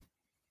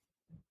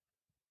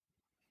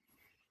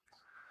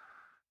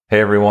Hey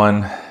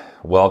everyone,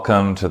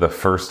 welcome to the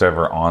first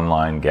ever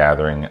online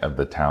gathering of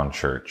the town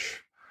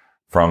church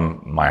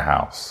from my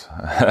house.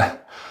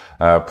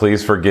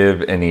 Please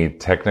forgive any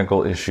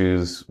technical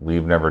issues.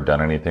 We've never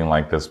done anything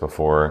like this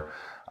before.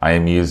 I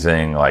am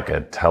using like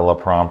a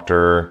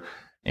teleprompter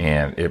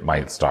and it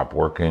might stop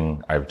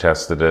working. I've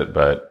tested it,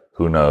 but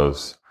who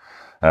knows?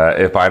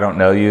 If I don't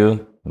know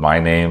you, my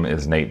name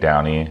is Nate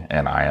Downey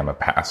and I am a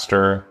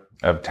pastor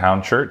of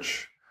Town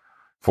Church.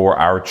 For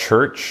our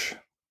church,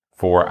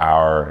 for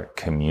our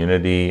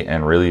community,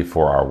 and really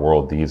for our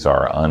world, these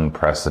are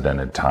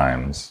unprecedented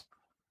times.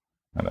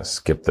 I'm going to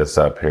skip this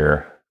up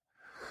here.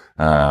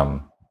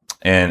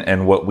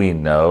 And what we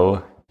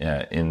know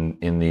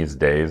in these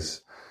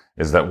days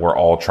is that we're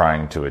all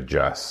trying to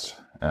adjust.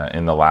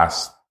 In the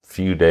last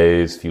few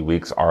days, few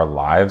weeks, our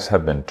lives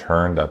have been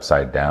turned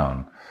upside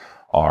down.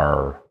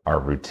 Our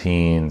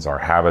routines, our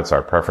habits,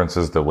 our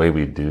preferences, the way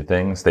we do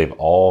things, they've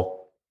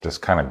all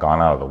just kind of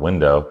gone out of the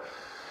window.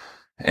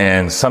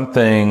 And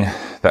something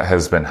that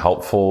has been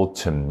helpful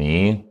to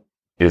me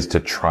is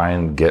to try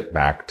and get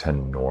back to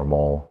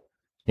normal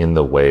in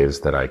the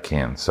ways that I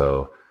can.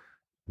 So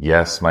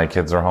yes, my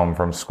kids are home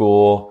from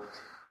school.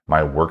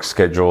 My work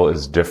schedule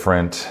is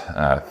different.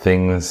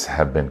 Things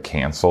have been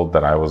canceled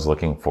that I was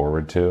looking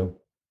forward to.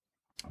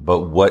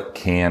 But what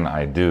can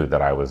I do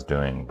that I was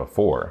doing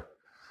before?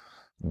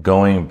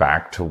 Going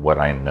back to what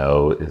I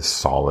know is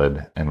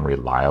solid and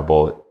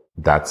reliable,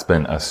 that's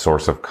been a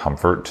source of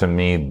comfort to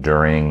me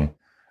during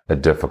a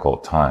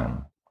difficult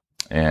time.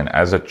 And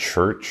as a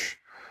church,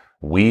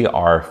 we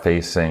are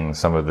facing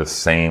some of the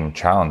same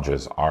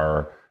challenges.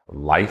 Our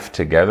life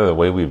together, the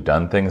way we've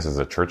done things as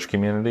a church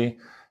community,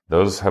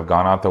 those have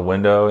gone out the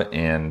window,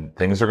 and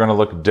things are going to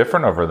look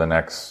different over the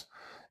next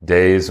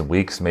days,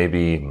 weeks,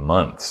 maybe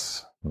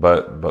months.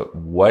 But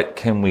what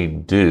can we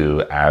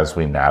do as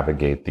we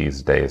navigate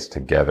these days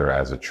together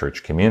as a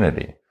church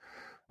community?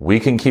 We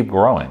can keep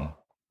growing.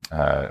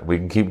 We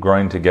can keep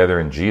growing together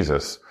in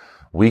Jesus.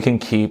 We can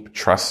keep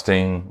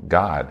trusting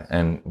God,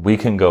 and we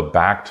can go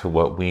back to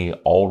what we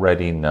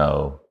already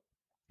know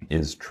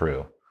is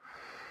true.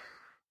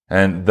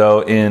 And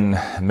though in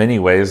many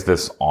ways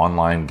this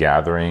online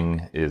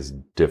gathering is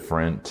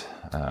different,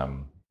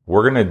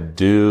 we're going to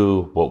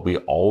do what we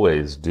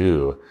always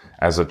do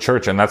as a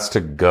church, and that's to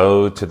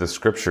go to the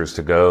scriptures,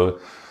 to go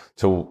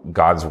to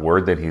God's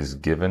word that he's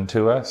given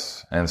to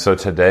us. And so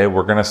today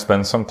we're going to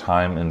spend some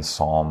time in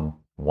Psalm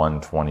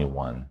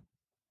 121.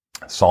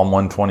 Psalm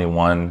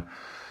 121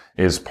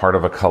 is part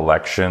of a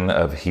collection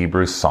of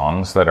Hebrew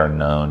songs that are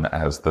known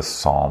as the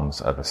Psalms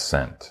of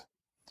Ascent.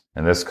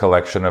 And this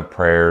collection of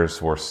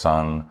prayers were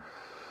songs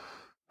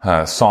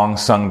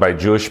sung by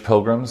Jewish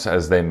pilgrims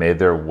as they made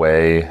their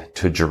way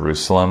to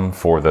Jerusalem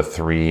for the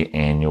 3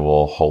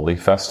 annual holy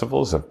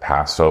festivals of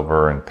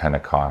Passover and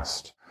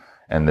Pentecost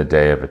and the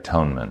Day of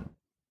Atonement.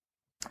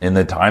 In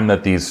the time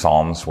that these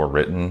psalms were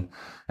written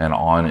and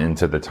on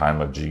into the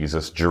time of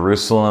Jesus,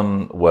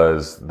 Jerusalem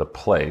was the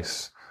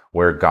place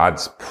where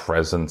God's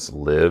presence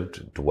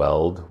lived,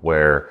 dwelled,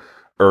 where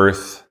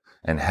earth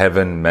and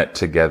heaven met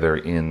together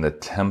in the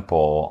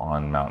temple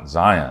on Mount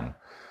Zion.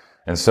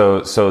 And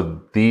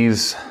so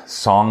these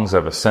songs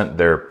of ascent,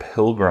 they're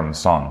pilgrim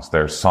songs.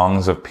 They're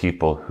songs of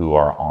people who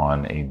are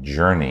on a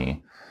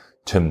journey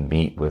to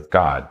meet with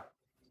God.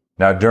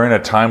 Now, during a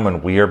time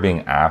when we are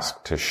being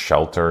asked to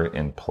shelter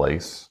in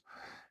place,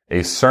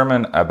 a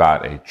sermon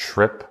about a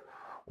trip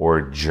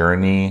or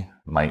journey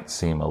might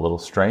seem a little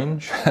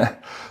strange.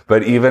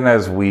 But even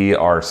as we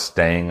are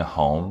staying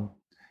home,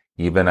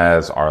 even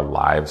as our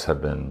lives have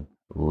been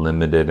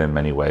limited in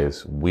many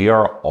ways, we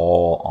are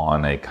all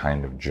on a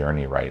kind of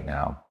journey right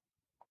now.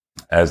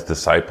 As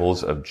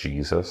disciples of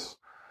Jesus,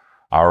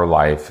 our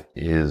life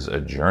is a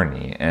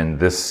journey. And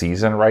this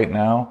season right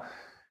now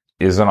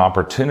is an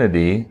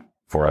opportunity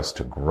for us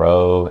to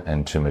grow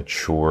and to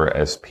mature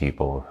as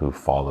people who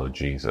follow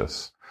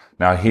Jesus.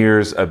 Now,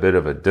 here's a bit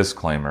of a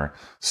disclaimer.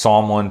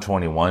 Psalm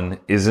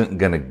 121 isn't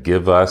going to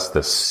give us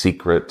the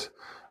secret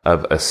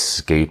of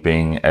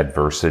escaping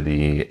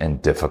adversity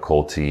and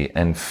difficulty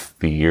and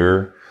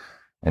fear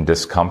and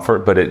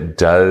discomfort, but it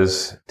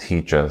does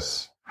teach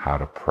us how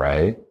to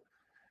pray,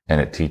 and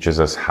it teaches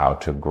us how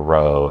to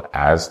grow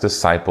as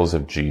disciples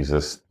of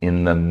Jesus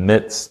in the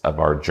midst of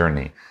our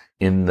journey,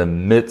 in the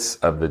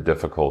midst of the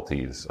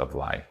difficulties of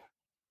life.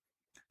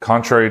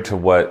 Contrary to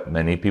what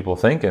many people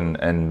think,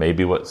 and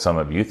maybe what some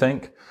of you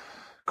think,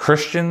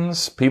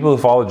 Christians, people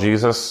who follow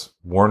Jesus,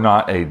 we're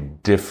not a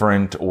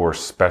different or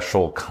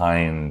special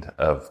kind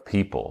of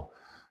people.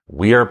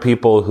 We are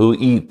people who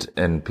eat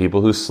and people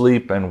who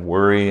sleep and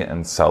worry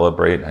and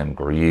celebrate and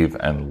grieve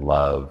and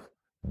love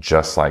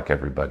just like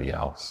everybody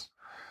else.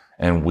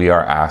 And we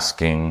are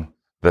asking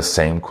the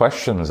same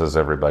questions as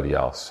everybody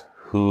else.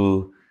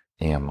 Who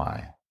am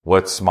I?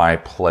 What's my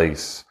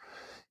place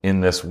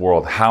in this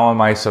world? How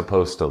am I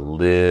supposed to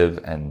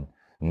live and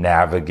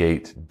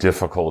navigate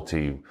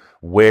difficulty?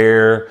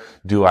 Where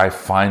do I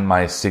find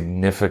my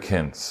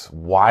significance?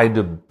 Why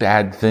do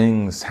bad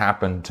things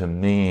happen to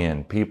me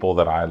and people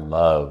that I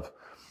love?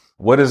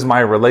 What is my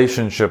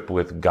relationship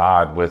with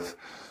God, with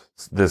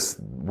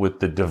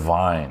the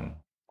divine?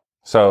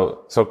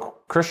 So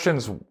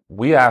Christians,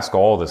 we ask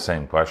all the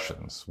same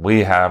questions.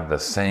 We have the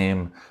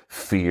same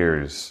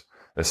fears,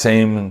 the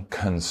same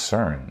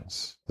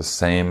concerns, the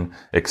same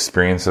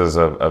experiences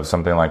of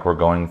something like we're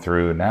going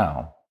through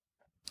now.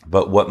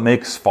 But what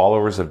makes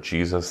followers of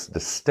Jesus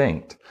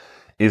distinct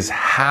is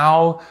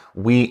how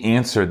we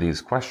answer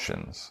these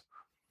questions.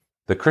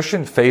 The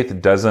Christian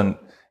faith doesn't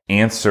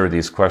answer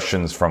these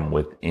questions from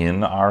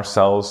within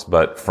ourselves,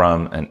 but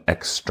from an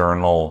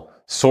external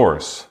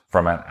source,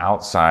 from an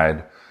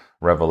outside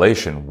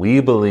revelation.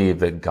 We believe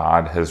that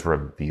God has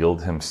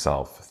revealed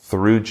himself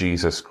through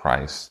Jesus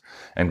Christ,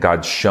 and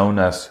God's shown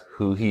us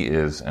who he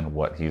is and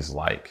what he's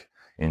like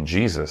in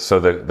Jesus. So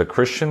the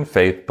Christian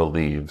faith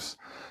believes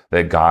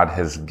that God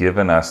has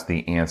given us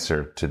the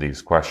answer to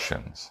these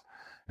questions.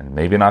 And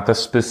maybe not the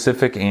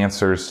specific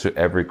answers to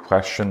every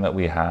question that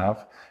we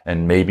have,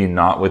 and maybe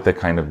not with the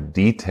kind of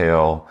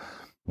detail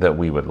that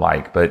we would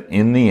like. But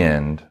in the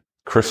end,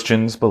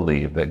 Christians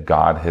believe that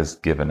God has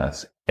given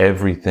us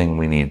everything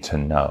we need to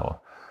know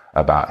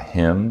about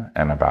him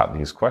and about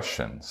these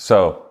questions.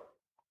 So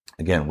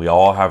again, we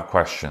all have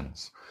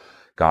questions.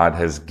 God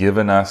has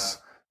given us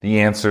the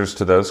answers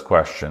to those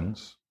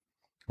questions,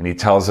 and he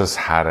tells us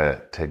how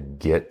to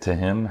get to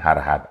him, how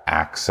to have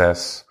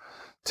access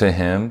to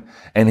him,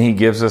 and he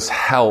gives us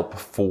help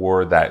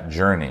for that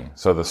journey.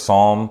 So the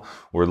psalm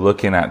we're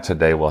looking at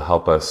today will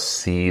help us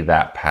see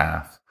that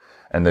path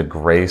and the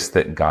grace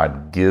that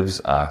God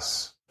gives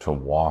us to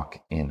walk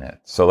in it.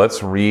 So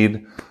let's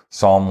read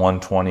Psalm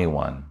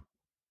 121,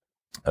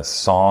 a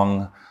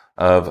song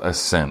of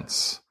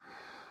ascents.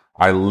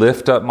 I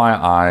lift up my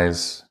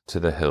eyes to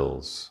the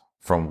hills.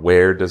 From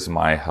where does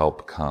my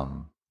help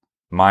come?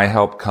 My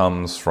help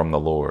comes from the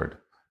Lord,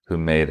 who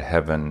made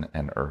heaven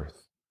and earth.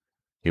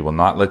 He will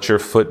not let your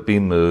foot be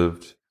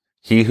moved.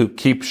 He who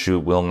keeps you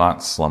will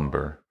not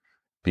slumber.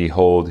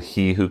 Behold,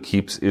 he who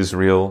keeps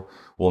Israel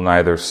will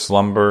neither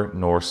slumber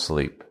nor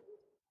sleep.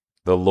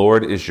 The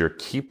Lord is your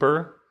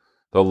keeper.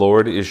 The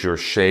Lord is your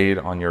shade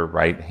on your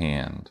right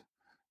hand.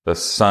 The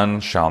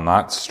sun shall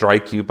not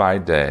strike you by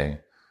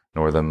day,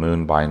 nor the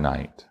moon by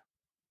night.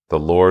 The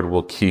Lord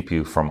will keep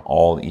you from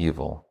all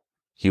evil.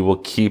 He will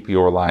keep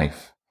your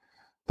life.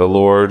 The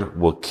Lord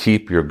will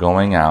keep your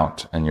going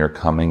out and your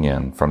coming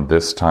in from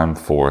this time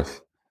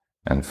forth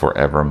and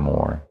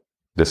forevermore.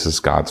 This is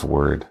God's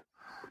word.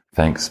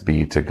 Thanks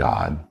be to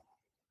God.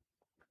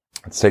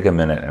 Let's take a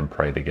minute and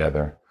pray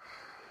together.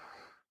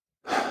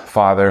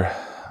 Father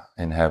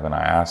in heaven,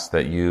 I ask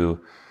that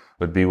you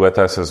would be with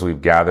us as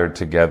we've gathered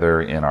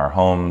together in our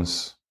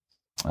homes,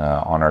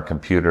 on our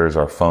computers,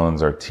 our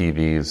phones, our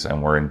TVs,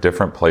 and we're in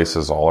different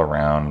places all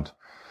around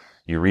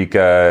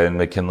Eureka and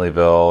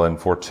McKinleyville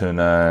and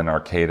Fortuna and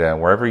Arcata,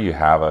 and wherever you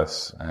have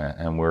us.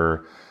 And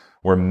we're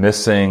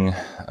missing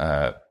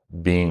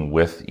being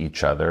with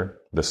each other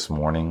this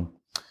morning.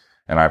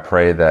 And I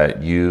pray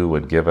that you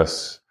would give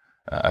us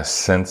a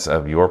sense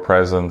of your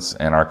presence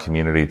and our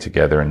community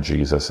together in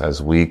Jesus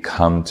as we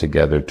come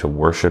together to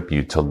worship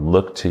you, to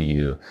look to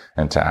you,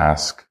 and to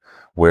ask,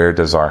 where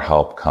does our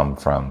help come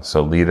from?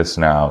 So lead us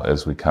now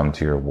as we come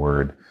to your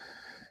word.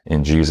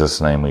 In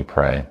Jesus' name we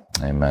pray.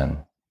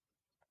 Amen.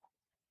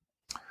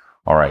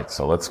 All right,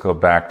 so let's go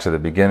back to the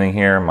beginning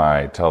here.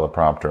 My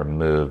teleprompter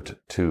moved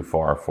too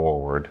far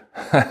forward.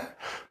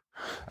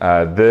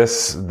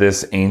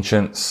 This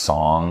ancient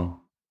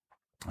song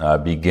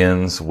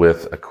begins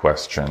with a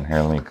question.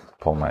 Here, let me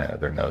pull my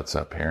other notes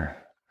up here.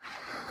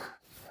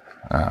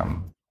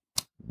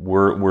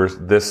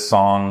 This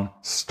song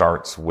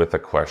starts with a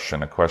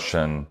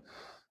question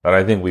that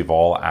I think we've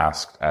all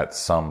asked at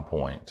some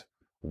point.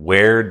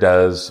 Where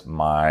does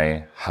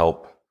my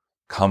help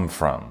come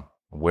from?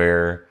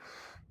 Where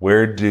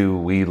do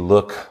we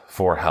look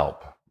for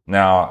help?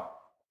 Now,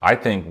 I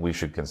think we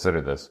should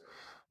consider this.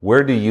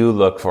 Where do you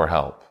look for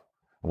help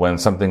when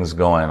something's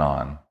going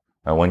on?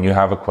 When you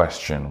have a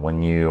question,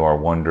 when you are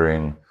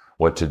wondering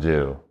what to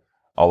do?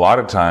 A lot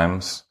of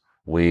times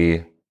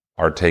we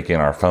are taking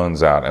our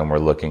phones out and we're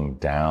looking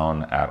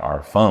down at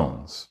our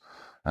phones.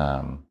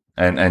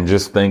 And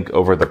just think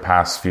over the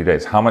past few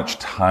days, how much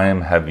time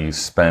have you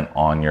spent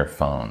on your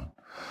phone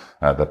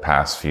the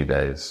past few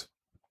days?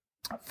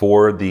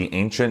 For the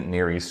ancient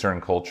Near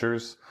Eastern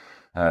cultures,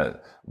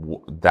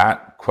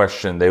 that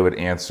question they would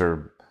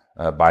answer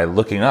by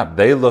looking up.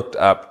 They looked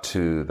up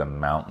to the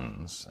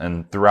mountains.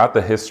 And throughout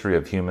the history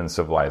of human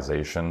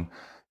civilization,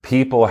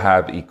 people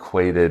have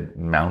equated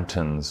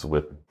mountains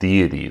with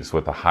deities,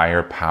 with a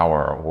higher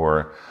power,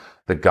 or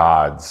the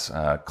gods.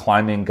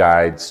 Climbing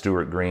guide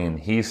Stuart Green,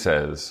 he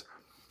says,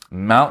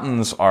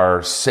 mountains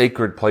are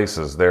sacred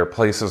places. They're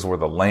places where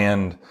the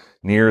land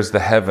nears the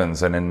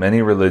heavens, and in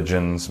many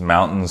religions,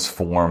 mountains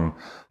form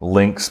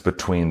links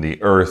between the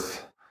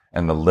earth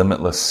and the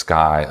limitless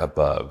sky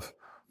above.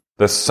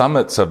 The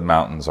summits of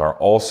mountains are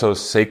also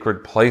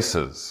sacred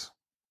places.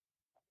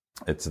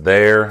 It's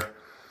there.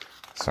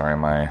 Sorry,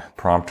 my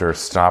prompter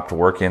stopped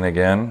working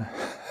again.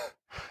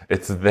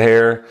 It's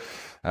there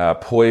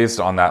poised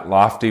on that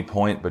lofty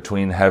point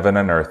between heaven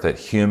and earth, that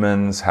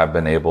humans have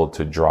been able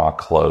to draw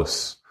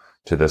close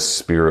to the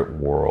spirit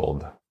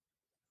world.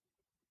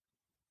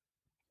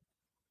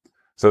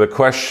 So the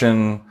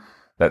question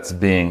that's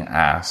being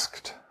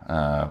asked,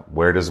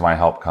 where does my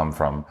help come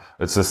from?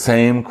 It's the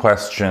same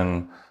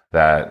question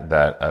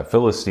that a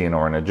Philistine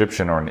or an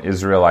Egyptian or an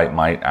Israelite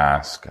might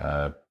ask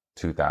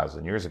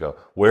 2,000 years ago.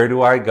 Where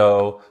do I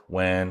go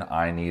when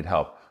I need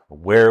help?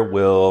 Where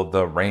will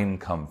the rain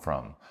come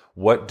from?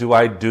 What do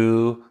I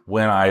do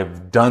when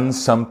I've done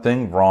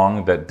something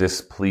wrong that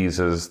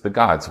displeases the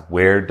gods?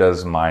 Where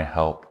does my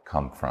help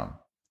come from?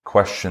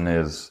 Question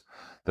is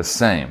the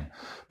same.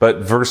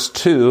 But verse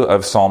 2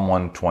 of Psalm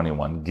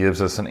 121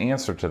 gives us an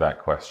answer to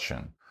that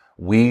question.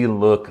 We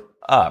look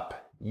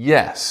up,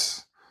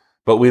 yes,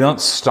 but we don't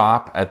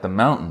stop at the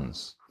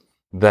mountains.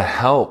 The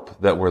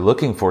help that we're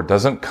looking for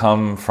doesn't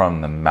come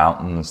from the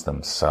mountains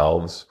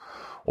themselves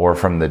or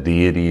from the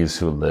deities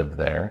who live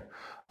there.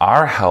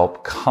 Our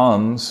help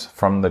comes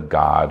from the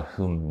God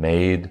who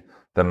made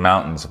the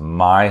mountains.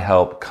 My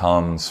help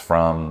comes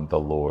from the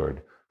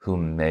Lord who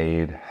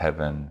made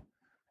heaven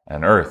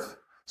and earth.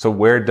 So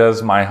where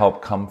does my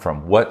help come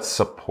from? What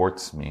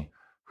supports me?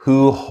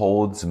 Who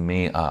holds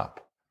me up?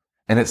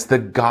 And it's the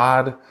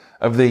God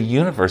of the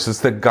universe.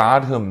 It's the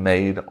God who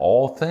made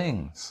all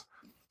things.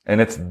 And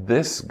it's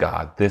this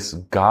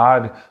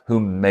God who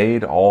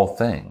made all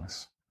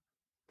things.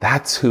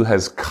 That's who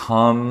has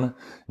come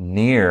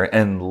near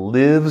and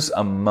lives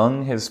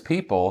among his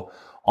people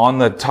on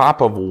the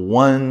top of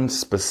one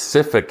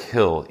specific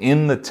hill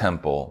in the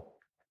temple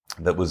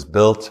that was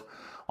built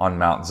on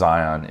Mount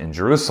Zion in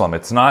Jerusalem.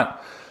 It's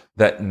not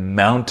that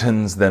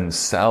mountains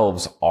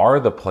themselves are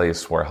the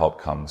place where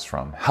help comes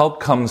from.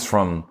 Help comes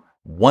from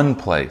one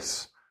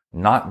place,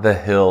 not the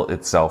hill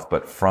itself,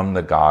 but from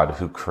the God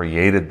who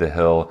created the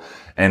hill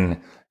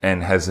and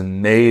has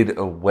made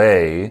a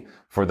way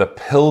for the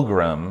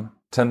pilgrim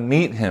to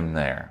meet him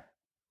there.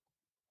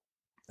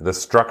 The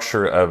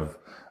structure of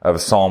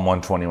Psalm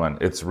 121,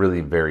 it's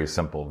really very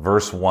simple.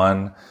 Verse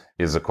 1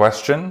 is a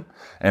question,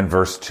 and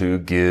verse 2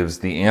 gives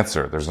the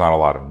answer. There's not a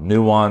lot of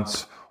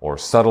nuance or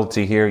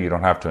subtlety here. You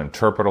don't have to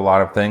interpret a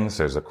lot of things.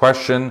 There's a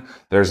question,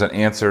 there's an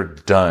answer,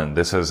 done.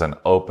 This is an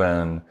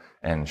open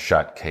and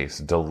shut case.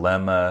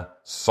 Dilemma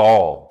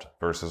solved.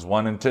 Verses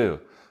 1 and 2.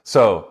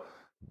 So,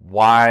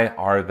 why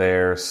are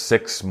there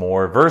 6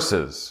 more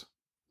verses?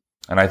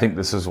 And I think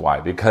this is why.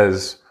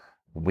 Because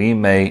we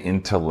may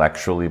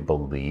intellectually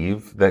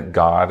believe that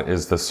God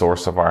is the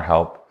source of our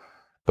help,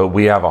 but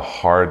we have a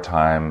hard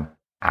time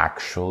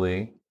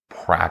actually,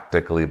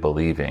 practically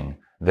believing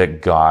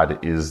that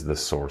God is the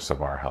source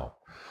of our help.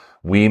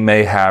 We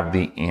may have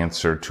the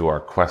answer to our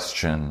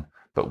question,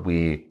 but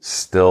we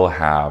still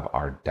have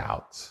our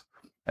doubts.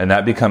 And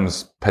that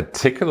becomes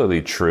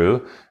particularly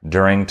true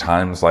during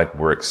times like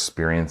we're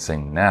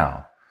experiencing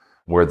now,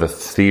 where the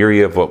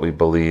theory of what we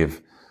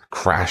believe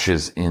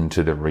crashes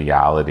into the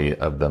reality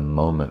of the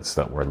moments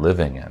that we're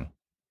living in.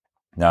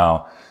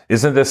 Now,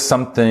 isn't this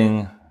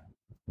something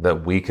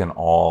that we can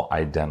all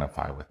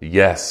identify with?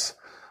 Yes,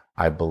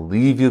 I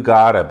believe you,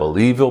 God. I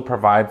believe you'll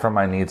provide for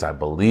my needs. I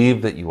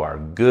believe that you are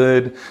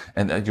good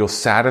and that you'll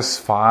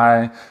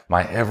satisfy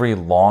my every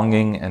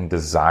longing and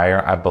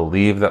desire. I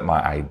believe that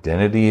my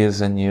identity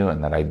is in you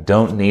and that I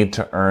don't need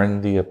to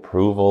earn the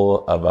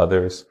approval of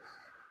others.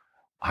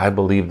 I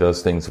believe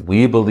those things.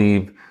 We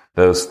believe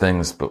those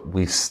things, but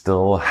we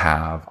still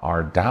have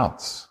our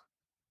doubts.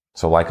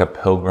 So like a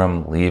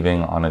pilgrim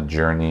leaving on a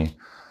journey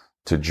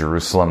to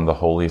Jerusalem, the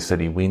holy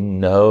city, we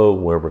know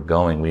where we're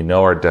going. We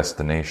know our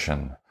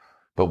destination,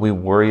 but we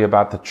worry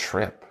about the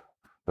trip.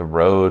 The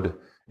road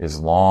is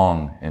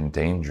long and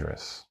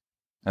dangerous.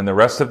 And the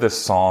rest of this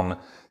psalm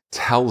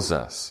tells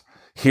us,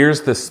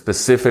 here's the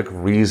specific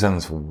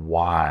reasons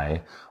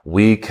why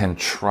we can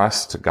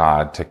trust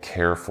God to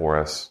care for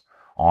us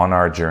on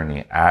our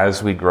journey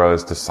as we grow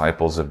as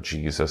disciples of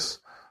Jesus,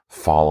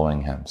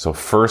 following him. So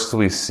first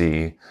we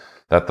see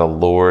that the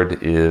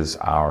Lord is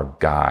our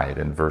guide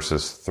in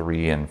verses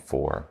 3 and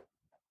 4.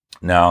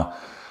 Now,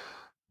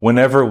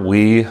 whenever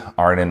we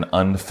are in an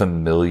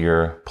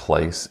unfamiliar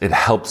place, it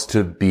helps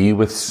to be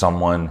with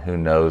someone who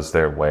knows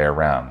their way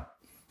around.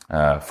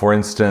 For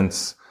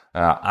instance,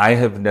 I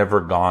have never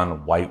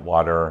gone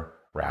whitewater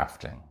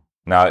rafting.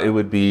 Now, it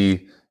would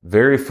be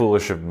very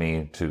foolish of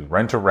me to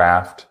rent a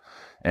raft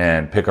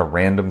and pick a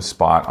random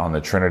spot on the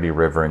Trinity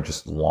River and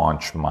just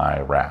launch my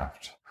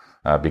raft,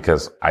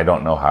 because I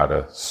don't know how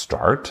to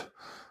start.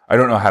 I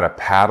don't know how to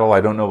paddle.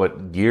 I don't know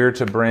what gear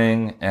to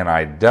bring, and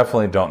I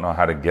definitely don't know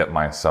how to get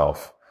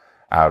myself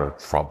out of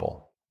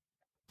trouble.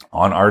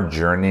 On our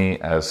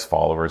journey as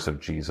followers of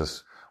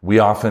Jesus, we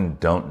often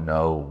don't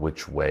know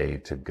which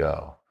way to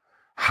go.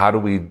 How do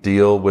we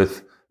deal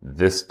with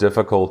this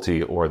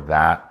difficulty or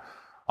that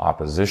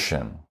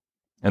opposition?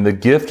 And the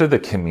gift of the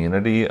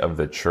community of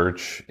the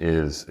church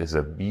is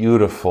a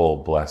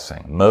beautiful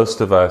blessing. Most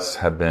of us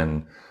have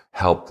been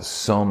helped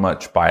so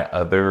much by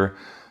other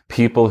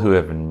people who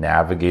have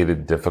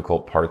navigated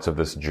difficult parts of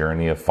this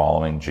journey of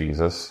following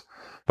Jesus.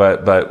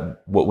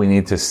 But what we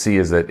need to see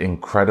is that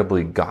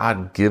incredibly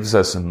God gives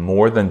us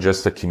more than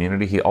just a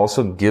community. He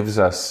also gives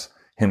us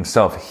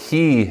himself.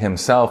 He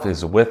himself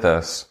is with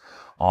us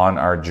on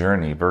our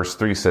journey. Verse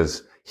 3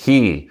 says,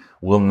 He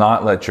will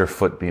not let your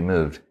foot be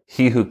moved.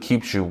 He who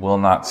keeps you will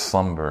not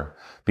slumber.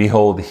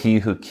 Behold, he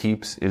who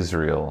keeps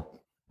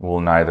Israel will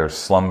neither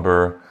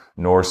slumber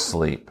nor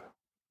sleep.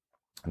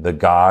 The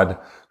God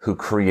who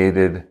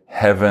created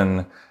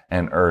heaven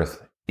and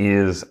earth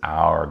is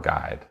our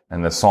guide.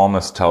 And the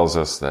psalmist tells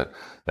us that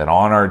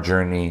on our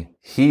journey,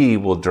 he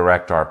will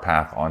direct our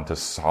path onto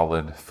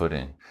solid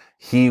footing.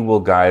 He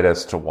will guide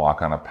us to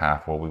walk on a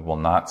path where we will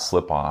not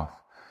slip off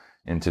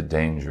into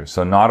danger.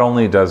 So not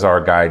only does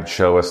our guide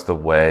show us the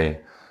way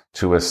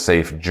to a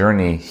safe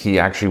journey, he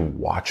actually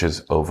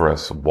watches over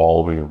us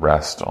while we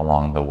rest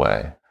along the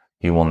way.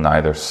 He will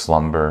neither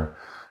slumber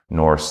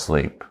nor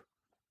sleep.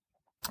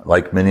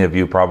 Like many of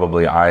you,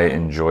 probably I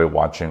enjoy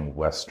watching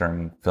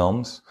Western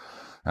films,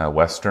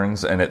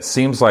 Westerns, and it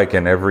seems like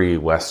in every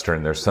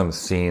Western, there's some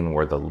scene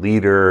where the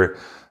leader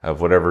of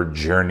whatever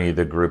journey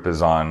the group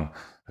is on,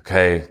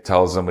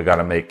 tells them we got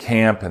to make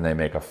camp, and they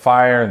make a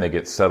fire and they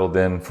get settled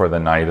in for the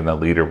night, and the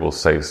leader will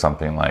say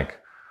something like,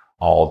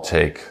 I'll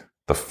take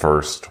the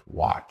first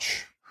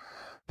watch.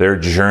 Their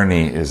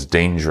journey is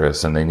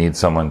dangerous and they need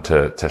someone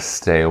to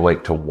stay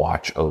awake, to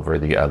watch over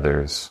the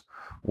others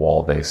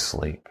while they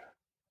sleep.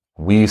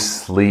 We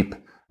sleep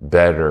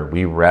better.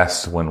 We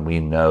rest when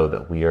we know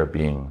that we are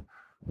being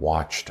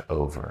watched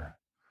over.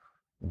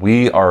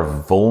 We are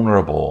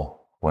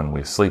vulnerable when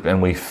we sleep,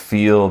 and we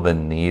feel the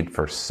need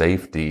for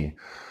safety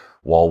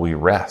while we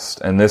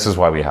rest. And this is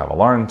why we have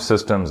alarm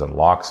systems and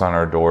locks on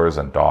our doors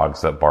and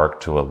dogs that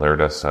bark to alert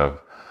us of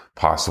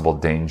possible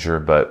danger.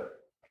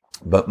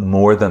 But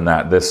more than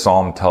that, this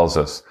psalm tells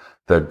us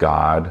the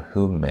God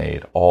who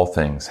made all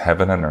things,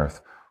 heaven and earth,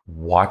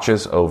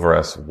 watches over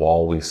us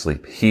while we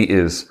sleep. He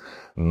is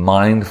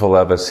mindful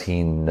of us.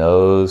 He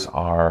knows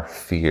our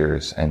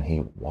fears and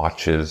he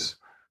watches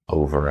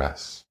over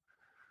us.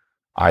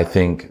 I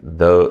think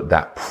though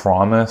that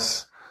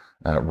promise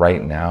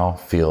right now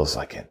feels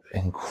like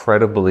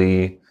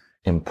incredibly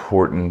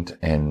important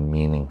and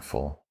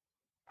meaningful.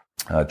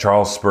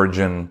 Charles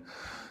Spurgeon,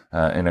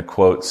 in a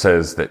quote,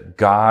 says that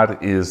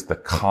God is the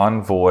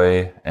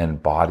convoy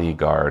and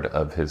bodyguard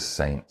of his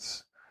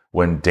saints.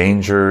 When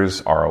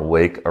dangers are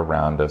awake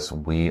around us,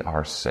 we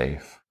are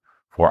safe,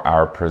 for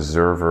our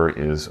preserver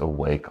is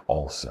awake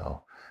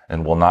also,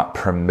 and will not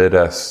permit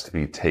us to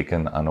be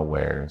taken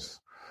unawares.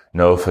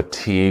 No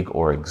fatigue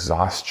or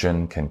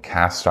exhaustion can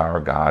cast our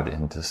God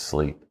into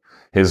sleep.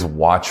 His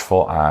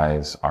watchful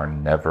eyes are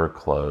never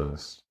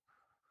closed.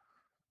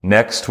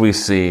 Next, we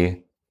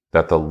see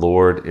that the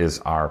Lord is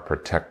our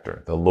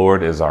protector. The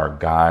Lord is our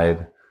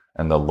guide,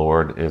 and the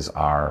Lord is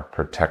our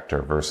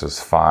protector. Verses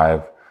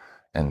 5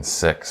 and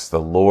 6. The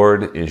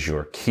Lord is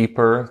your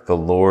keeper. The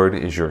Lord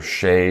is your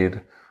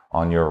shade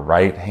on your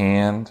right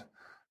hand.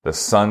 The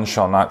sun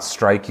shall not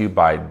strike you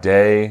by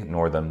day,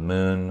 nor the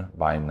moon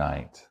by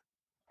night.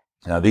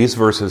 Now, these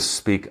verses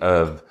speak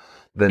of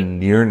the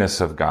nearness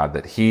of God,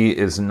 that he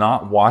is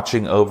not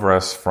watching over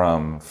us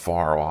from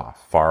far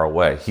off, far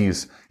away.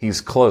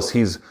 He's close.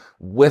 He's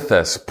with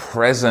us,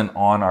 present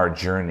on our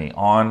journey,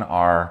 on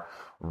our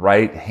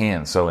right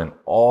hand. So in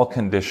all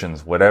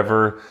conditions,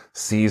 whatever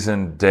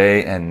season,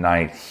 day and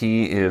night,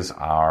 he is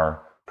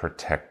our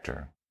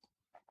protector.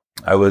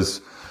 I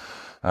was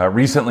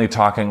recently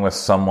talking with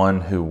someone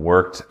who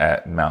worked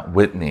at Mount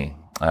Whitney,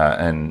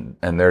 and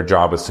their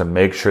job was to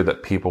make sure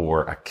that people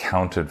were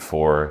accounted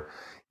for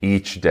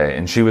each day.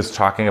 And she was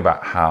talking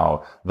about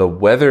how the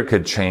weather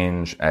could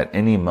change at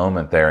any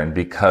moment there. And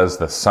because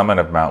the summit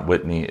of Mount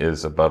Whitney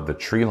is above the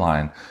tree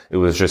line, it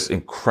was just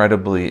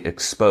incredibly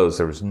exposed.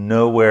 There was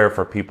nowhere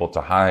for people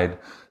to hide,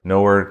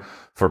 nowhere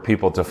for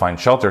people to find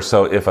shelter.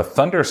 So if a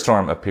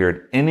thunderstorm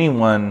appeared,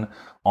 anyone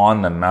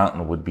on the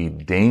mountain would be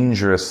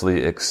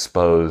dangerously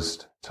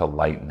exposed to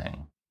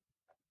lightning.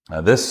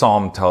 Now, this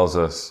psalm tells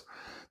us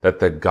that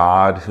the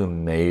God who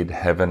made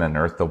heaven and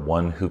earth, the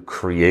one who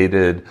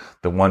created,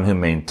 the one who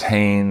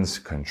maintains,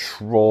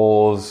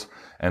 controls,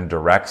 and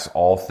directs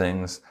all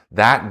things,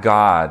 that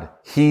God,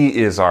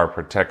 he is our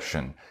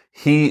protection.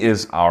 He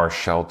is our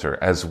shelter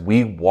as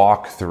we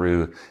walk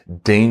through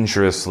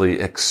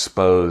dangerously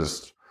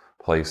exposed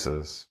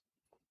places.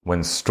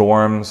 When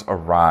storms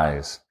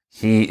arise,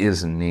 he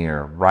is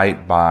near,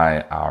 right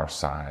by our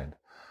side.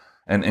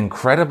 And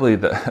incredibly,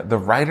 the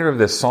writer of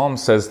this psalm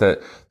says that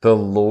the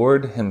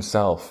Lord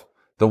himself,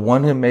 the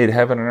one who made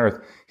heaven and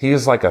earth, he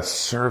is like a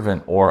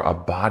servant or a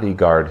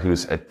bodyguard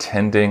who's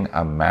attending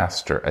a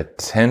master,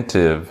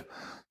 attentive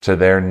to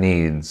their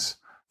needs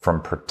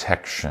from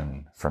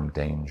protection, from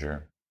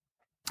danger.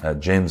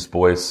 James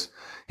Boyce,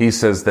 he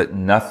says that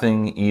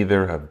nothing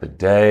either of the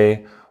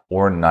day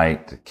or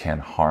night can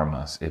harm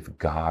us if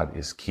God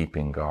is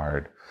keeping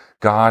guard.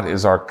 God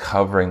is our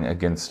covering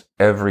against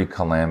every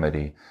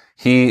calamity.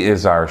 He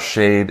is our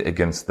shade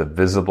against the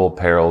visible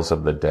perils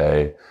of the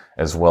day,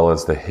 as well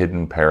as the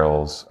hidden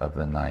perils of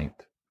the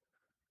night.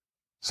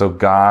 So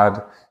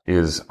God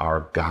is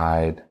our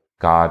guide.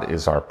 God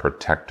is our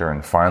protector.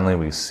 And finally,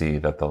 we see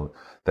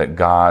that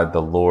God,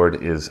 the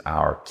Lord, is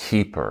our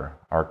keeper,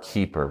 our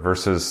keeper.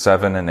 Verses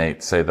 7 and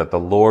 8 say that the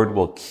Lord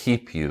will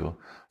keep you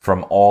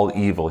from all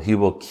evil. He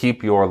will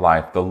keep your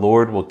life. The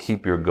Lord will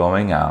keep your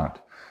going out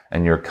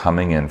and your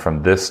coming in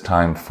from this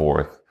time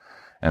forth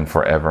and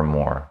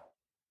forevermore.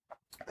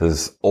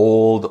 This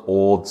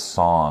old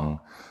song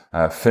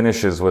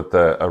finishes with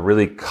a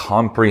really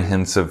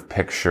comprehensive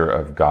picture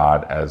of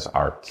God as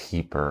our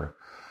keeper,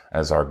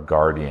 as our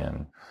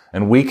guardian.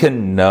 And we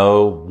can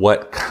know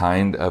what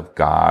kind of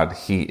God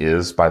he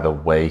is by the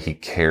way he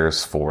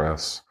cares for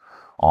us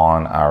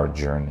on our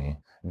journey.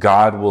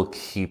 God will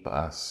keep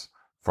us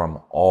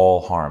from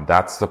all harm.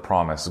 That's the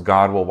promise.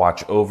 God will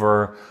watch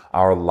over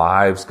our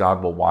lives.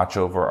 God will watch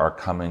over our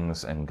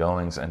comings and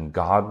goings, and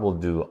God will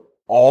do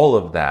all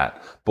of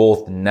that,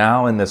 both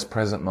now in this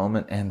present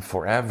moment and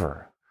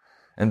forever.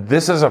 And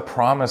this is a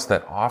promise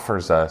that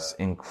offers us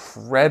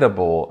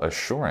incredible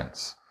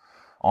assurance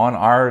on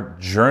our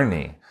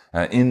journey.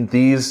 In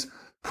these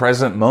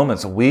present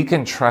moments, we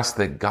can trust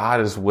that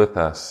God is with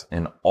us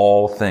in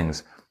all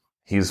things.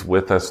 He's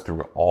with us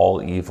through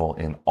all evil,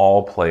 in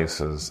all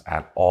places,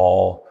 at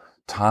all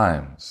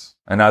times.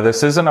 And now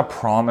this isn't a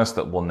promise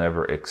that we'll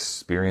never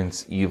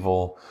experience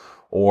evil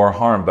or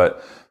harm,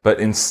 but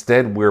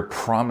instead we're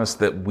promised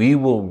that we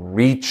will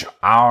reach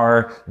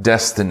our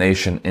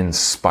destination in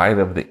spite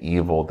of the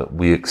evil that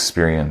we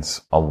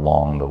experience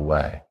along the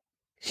way.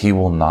 He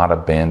will not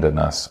abandon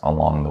us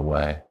along the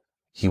way.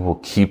 He will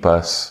keep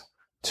us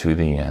to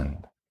the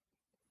end.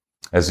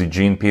 As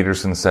Eugene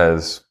Peterson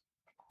says,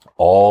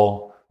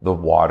 all the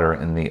water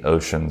in the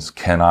oceans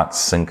cannot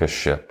sink a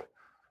ship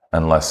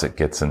unless it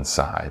gets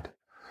inside,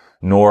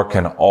 nor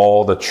can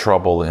all the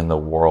trouble in the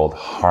world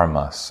harm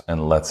us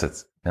unless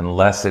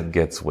it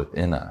gets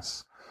within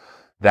us.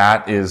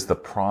 That is the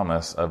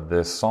promise of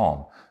this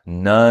psalm.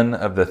 None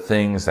of the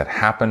things that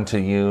happen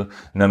to you,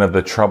 none of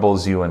the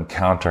troubles you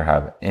encounter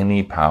have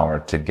any power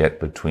to get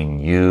between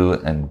you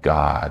and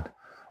God,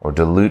 or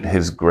dilute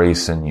his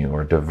grace in you,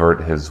 or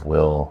divert his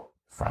will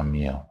from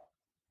you.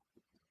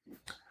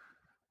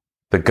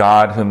 The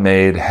God who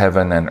made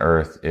heaven and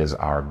earth is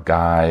our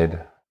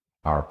guide,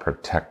 our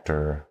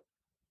protector,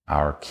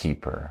 our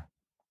keeper.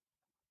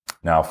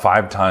 Now,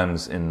 5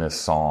 times in this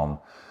psalm,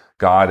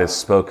 God is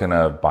spoken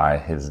of by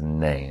his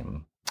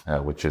name,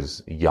 which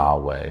is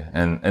Yahweh.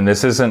 And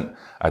this isn't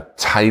a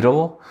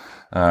title.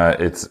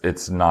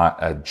 It's not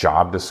a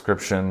job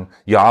description.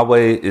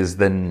 Yahweh is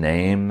the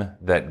name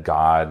that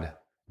God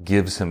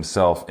gives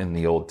himself in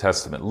the Old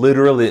Testament.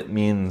 Literally, it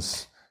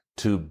means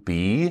to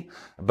be,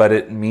 but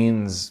it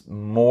means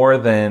more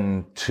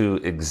than to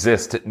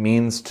exist. It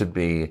means to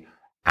be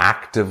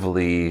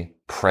actively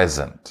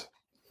present.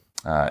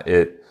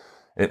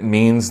 It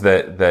means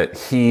that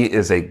he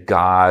is a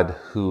God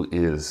who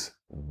is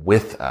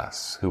with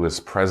us, who is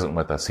present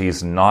with us.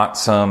 He's not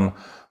some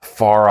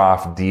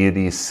far-off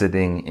deity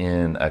sitting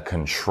in a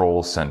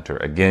control center.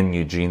 Again,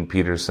 Eugene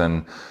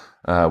Peterson,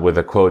 with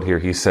a quote here,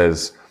 he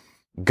says,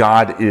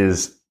 God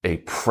is a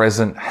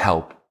present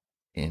help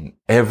in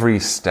every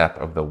step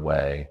of the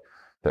way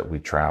that we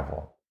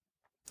travel.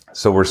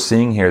 So we're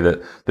seeing here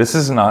that this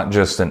is not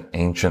just an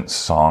ancient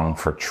song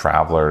for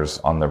travelers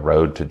on the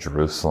road to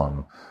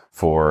Jerusalem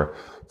for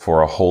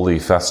a holy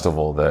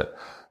festival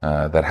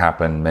that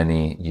happened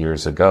many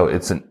years ago.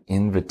 It's an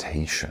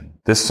invitation.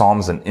 This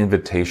psalm's an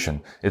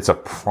invitation. It's a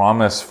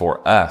promise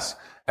for us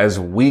as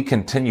we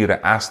continue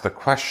to ask the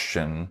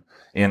question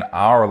in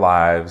our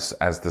lives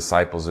as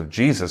disciples of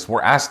Jesus.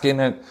 We're asking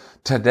it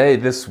today,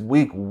 this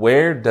week,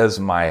 where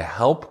does my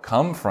help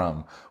come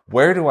from?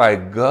 Where do I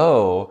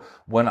go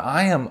when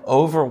I am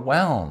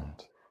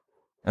overwhelmed?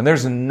 And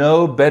there's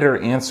no better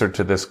answer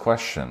to this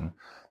question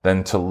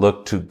than to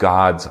look to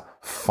God's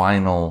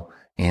final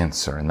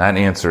answer. And that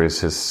answer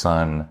is his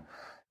son,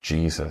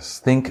 Jesus.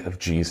 Think of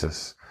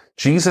Jesus.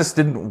 Jesus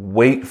didn't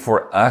wait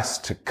for us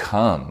to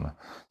come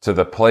to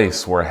the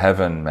place where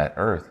heaven met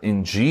earth.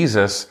 In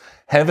Jesus,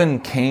 heaven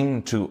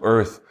came to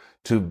earth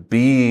to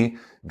be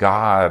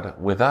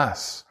God with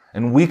us.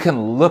 And we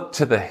can look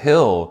to the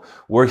hill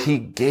where he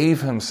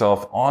gave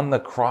himself on the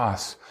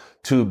cross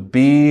to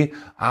be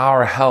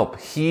our help.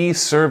 He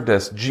served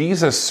us.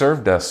 Jesus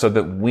served us so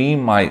that we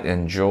might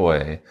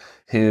enjoy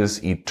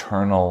his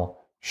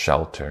eternal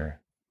shelter.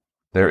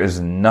 There is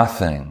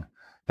nothing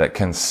that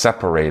can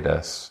separate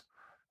us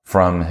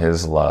from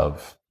his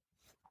love.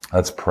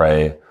 Let's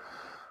pray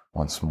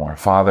once more.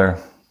 Father,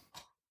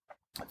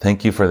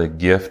 thank you for the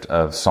gift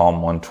of Psalm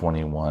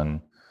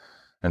 121.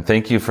 And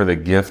thank you for the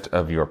gift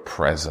of your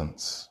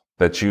presence,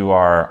 that you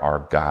are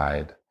our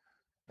guide,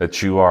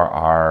 that you are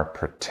our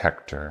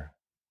protector,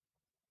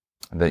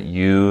 that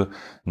you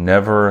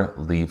never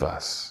leave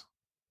us,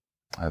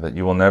 that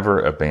you will never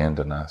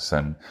abandon us.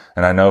 And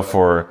I know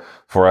for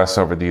us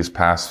over these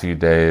past few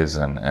days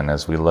and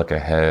as we look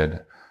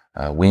ahead,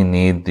 we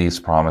need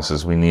these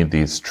promises, we need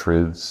these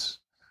truths,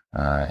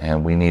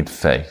 and we need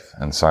faith.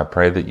 And so I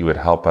pray that you would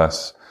help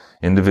us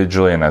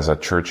individually and as a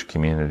church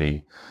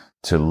community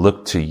to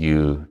look to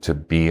you to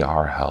be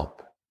our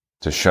help,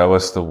 to show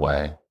us the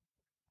way,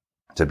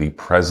 to be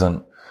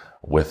present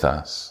with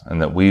us,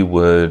 and that we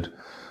would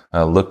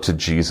look to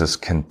Jesus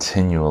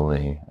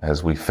continually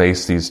as we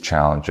face these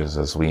challenges,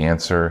 as we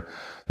answer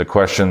the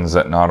questions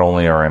that not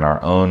only are in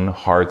our own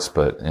hearts,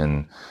 but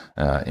in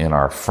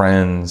our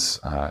friends,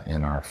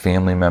 in our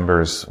family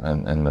members,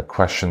 and the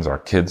questions our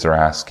kids are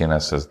asking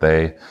us as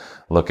they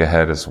look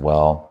ahead as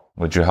well.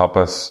 Would you help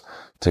us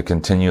to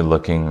continue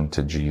looking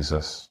to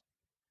Jesus?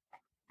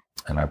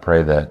 And I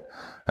pray that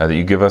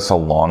you give us a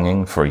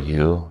longing for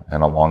you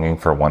and a longing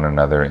for one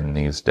another in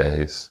these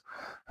days,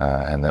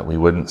 and that we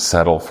wouldn't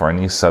settle for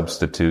any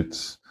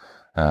substitutes,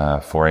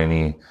 for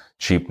any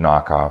cheap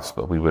knockoffs,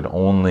 but we would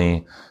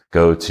only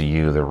go to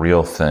you, the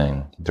real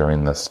thing,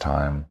 during this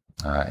time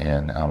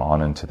and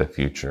on into the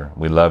future.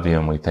 We love you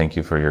and we thank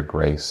you for your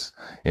grace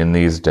in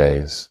these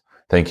days.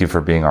 Thank you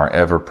for being our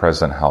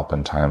ever-present help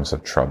in times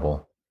of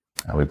trouble.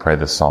 And we pray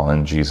this all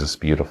in Jesus'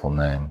 beautiful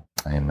name.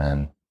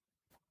 Amen.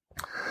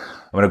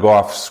 I'm going to go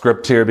off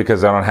script here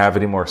because I don't have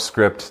any more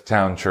script,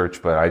 Town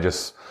Church, but I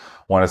just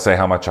want to say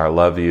how much I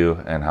love you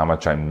and how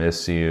much I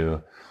miss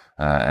you,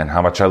 and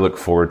how much I look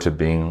forward to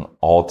being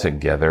all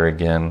together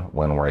again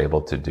when we're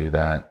able to do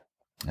that.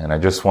 And I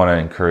just want to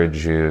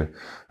encourage you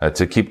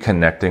to keep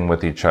connecting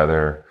with each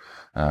other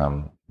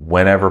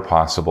whenever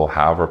possible,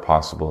 however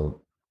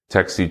possible.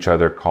 Text each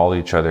other, call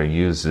each other,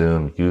 use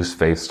Zoom, use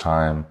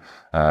FaceTime,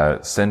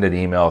 send an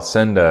email,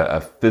 send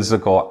a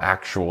physical,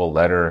 actual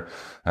letter.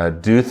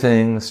 Do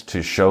things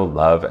to show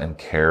love and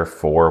care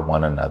for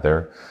one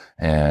another,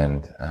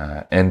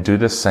 and do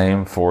the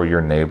same for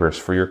your neighbors,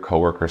 for your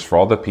coworkers, for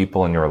all the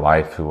people in your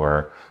life who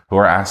are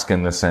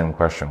asking the same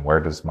question: where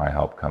does my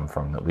help come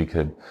from? That we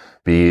could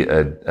be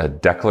a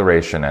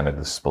declaration and a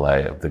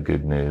display of the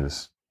good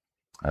news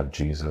of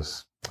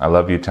Jesus. I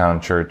love you,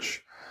 Town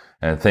Church,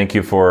 and thank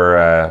you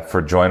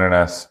for joining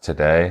us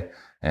today.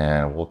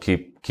 And we'll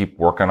keep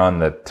working on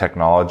the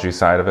technology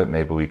side of it.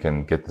 Maybe we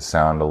can get the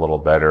sound a little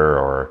better,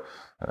 or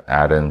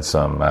add in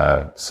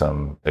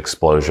some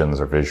explosions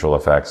or visual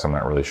effects. I'm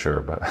not really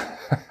sure, but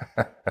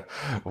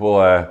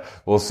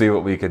we'll see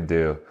what we can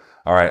do.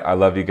 All right. I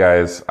love you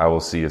guys. I will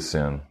see you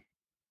soon.